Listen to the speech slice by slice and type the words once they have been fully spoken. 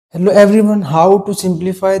Hello everyone, how to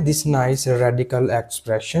simplify this nice radical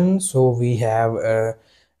expression. So we have a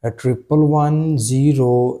triple one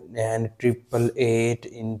zero and triple eight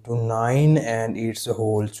into 9 and its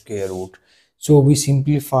whole square root. So we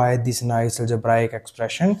simplify this nice algebraic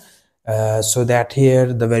expression so that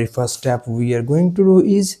here the very first step we are going to do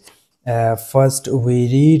is first we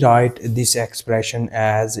rewrite this expression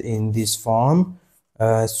as in this form.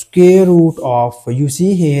 Square root of, you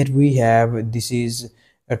see here we have, this is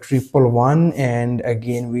a triple one, and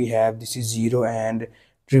again we have this is 0 and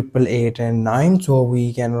triple eight and 9. So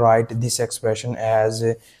we can write this expression as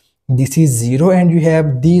this is 0 and you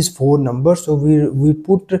have these four numbers, so we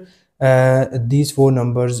put these four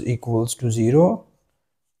numbers equals to 0,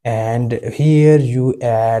 and here you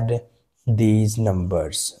add these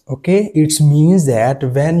numbers. Okay, it means that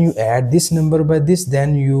when you add this number by this,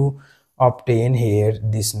 then you obtain here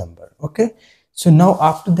this number. Okay, so now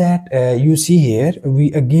after that you see here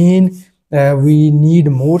we again we need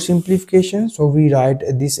more simplification, so we write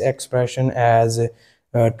this expression as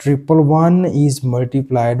triple one is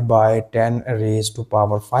multiplied by 10 raised to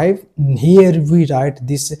power 5. Here we write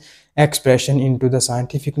this expression into the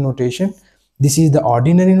scientific notation. This is the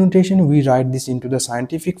ordinary notation. We write this into the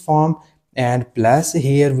scientific form, and plus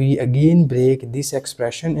here we again break this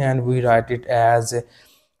expression and we write it as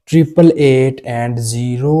triple eight and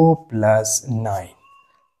 0 plus 9.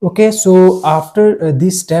 Okay, so after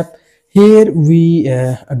this step here we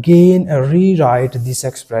again rewrite this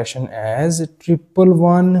expression as triple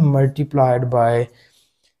one multiplied by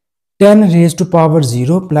 10 raised to power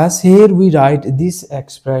 0, plus here we write this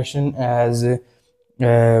expression as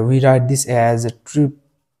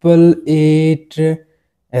triple eight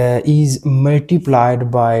is multiplied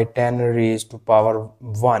by 10 raised to power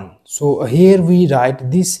 1. So here we write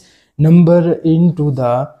this number into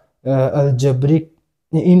the algebraic,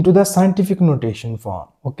 into the scientific notation form.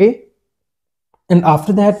 Okay, and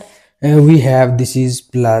after that we have this is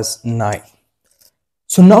plus 9.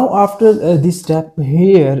 So now after this step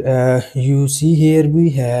here you see here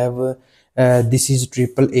we have this is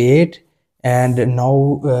triple eight, and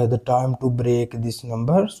now the time to break this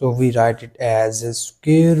number, so we write it as a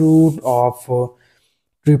square root of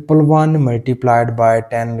triple one multiplied by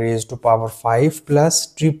 10 raised to power 5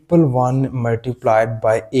 plus triple one multiplied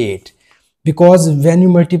by 8, because when you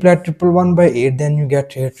multiply triple one by 8 then you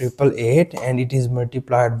get here triple eight, and it is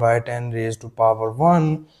multiplied by 10 raised to power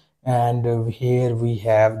 1, and here we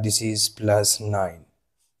have this is plus 9.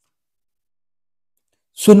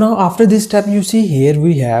 So now after this step you see here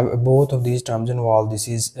we have both of these terms involved. This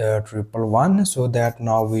is triple one, so that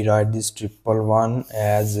now we write this triple one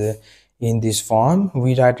as in this form.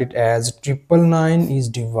 We write it as triple nine is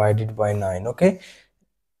divided by 9. Okay,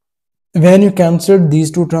 when you cancel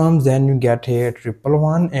these two terms then you get here triple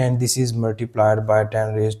one, and this is multiplied by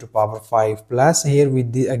 10 raised to power 5, plus here we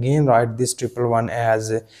again write this triple one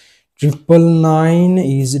as triple nine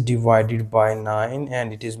is divided by 9,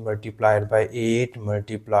 and it is multiplied by 8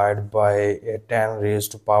 multiplied by 10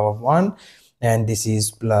 raised to power 1, and this is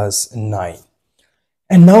plus 9.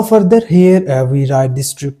 And now further here we write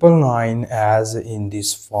this triple nine as in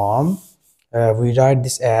this form. We write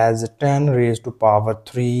this as 10 raised to power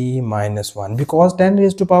 3 minus 1, because 10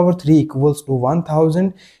 raised to power 3 equals to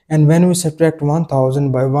 1000, and when we subtract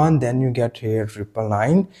 1000 by 1 then you get here triple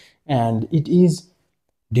nine, and it is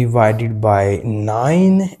divided by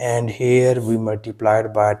 9, and here we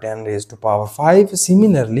multiplied by 10 raised to power 5.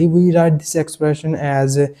 Similarly we write this expression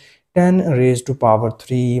as 10 raised to power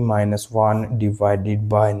 3 minus 1 divided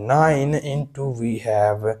by 9 into, we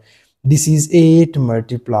have this is 8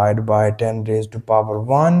 multiplied by 10 raised to power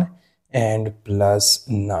 1 and plus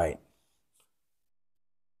 9.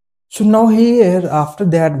 So now here after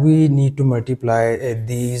that we need to multiply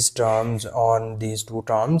these terms on these two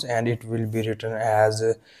terms, and it will be written as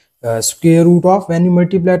square root of, when you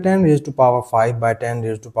multiply 10 raised to power 5 by 10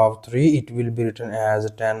 raised to power 3, it will be written as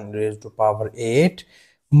 10 raised to power 8,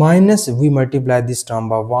 minus we multiply this term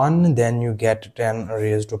by 1, then you get 10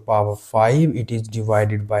 raised to power 5, it is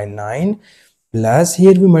divided by 9, plus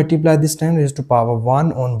here we multiply this 10 raised to power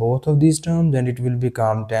 1 on both of these terms, and it will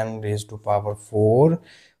become 10 raised to power 4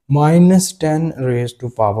 minus 10 raised to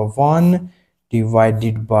power 1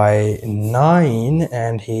 divided by 9,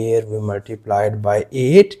 and here we multiplied by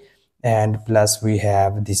 8, and plus we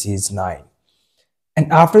have this is 9.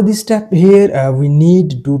 And after this step here we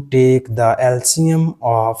need to take the LCM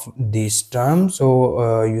of this term.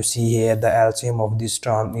 So you see here the LCM of this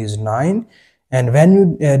term is 9, and when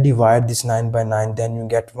you divide this 9 by 9 then you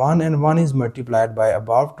get 1, and 1 is multiplied by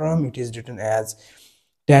above term, it is written as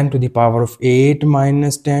 10 to the power of 8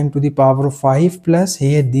 minus 10 to the power of 5 plus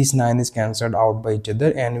here this 9 is cancelled out by each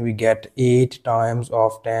other and we get 8 times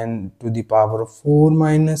of 10 to the power of 4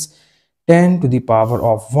 minus 10 to the power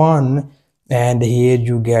of 1, and here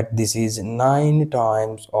you get this is 9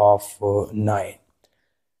 times of 9.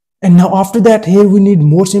 And now after that here we need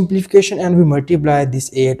more simplification and we multiply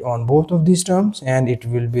this 8 on both of these terms and it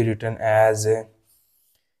will be written as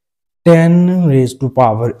 10 raised to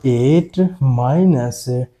power 8 minus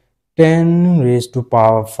 10 raised to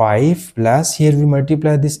power 5 plus here we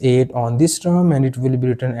multiply this 8 on this term and it will be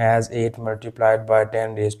written as 8 multiplied by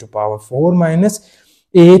 10 raised to power 4 minus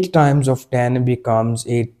 8 times of 10 becomes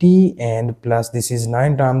 80 and plus this is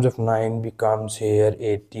 9 times of 9 becomes here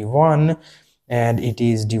 81 and it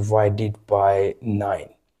is divided by 9.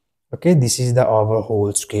 Okay, this is the our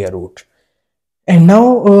whole square root. And now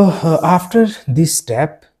after this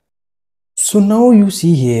step, so now you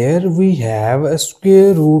see here we have a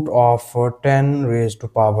square root of 10 raised to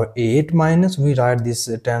power 8 minus we write this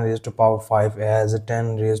 10 raised to power 5 as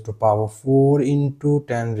 10 raised to power 4 into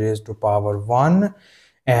 10 raised to power 1,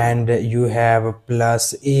 and you have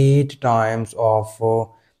plus 8 times of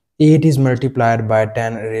 8 is multiplied by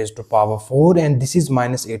 10 raised to power 4 and this is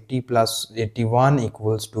minus 80 plus 81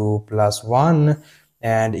 equals to plus 1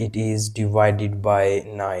 and it is divided by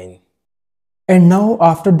 9. And now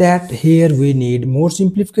after that here we need more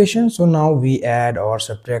simplification, so now we add or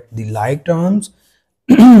subtract the like terms.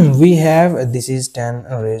 We have this is 10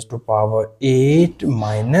 raised to power 8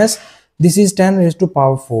 minus this is 10 raised to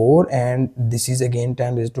power 4 and this is again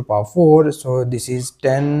 10 raised to power 4, so this is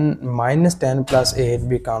 10 minus 10 plus 8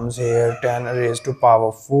 becomes here 10 raised to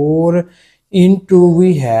power 4 into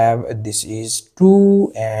we have this is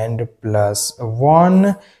 2 and plus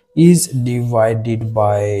 1 is divided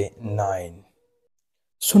by 9.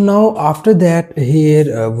 So now after that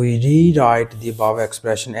here we rewrite the above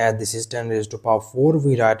expression as this is 10 raised to power 4,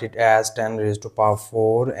 we write it as 10 raised to power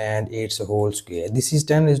 4 and its whole square. This is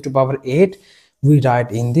 10 raised to power 8, we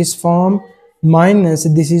write in this form minus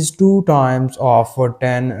this is 2 times of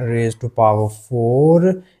 10 raised to power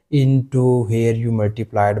 4 into here you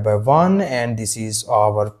multiplied by 1 and this is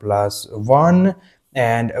our plus 1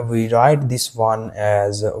 and we write this one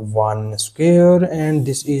as 1 square and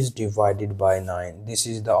this is divided by 9. This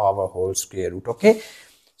is the our whole square root. Okay,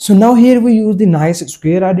 so now here we use the nice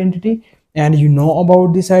square identity and you know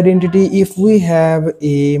about this identity. If we have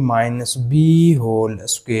a minus b whole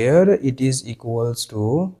square, it is equals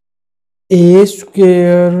to a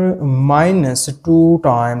square minus 2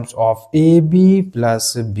 times of ab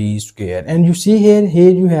plus b square, and you see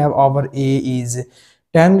here you have our a is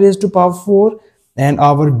 10 raised to power 4 and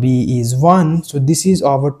our b is 1, so this is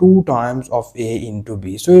our 2 times of a into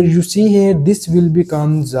b. So you see here this will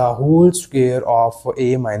become the whole square of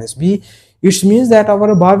a minus b, which means that our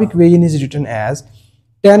above equation is written as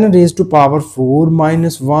 10 raised to power 4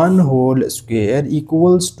 minus 1 whole square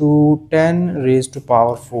equals to 10 raised to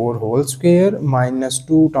power 4 whole square minus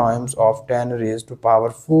 2 times of 10 raised to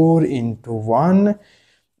power 4 into 1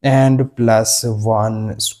 and plus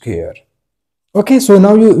 1 square. Okay, so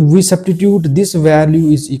now we substitute this value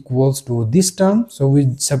is equals to this term, so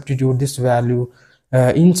we substitute this value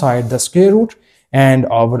inside the square root and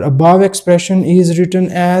our above expression is written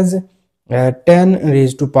as 10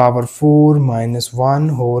 raised to power 4 minus 1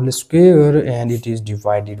 whole square and it is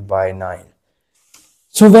divided by 9.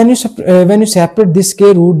 So when you separate this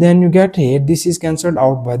square root, then you get here this is cancelled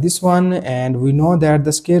out by this one and we know that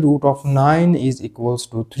the square root of 9 is equals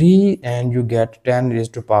to 3 and you get 10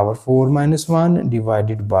 raised to power 4 minus 1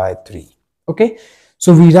 divided by 3. Okay,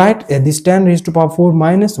 so we write this 10 raised to power 4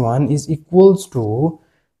 minus 1 is equals to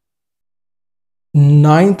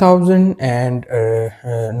 9,000 and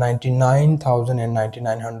 99,000 and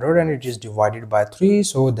 9,900 and it is divided by 3,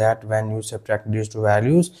 so that when you subtract these two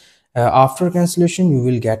values after cancellation you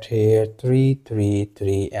will get here 3 3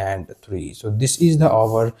 3 and 3. So this is the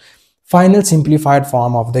our final simplified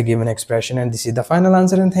form of the given expression and this is the final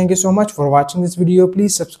answer. And thank you so much for watching this video.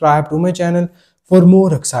 Please subscribe to my channel for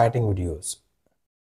more exciting videos.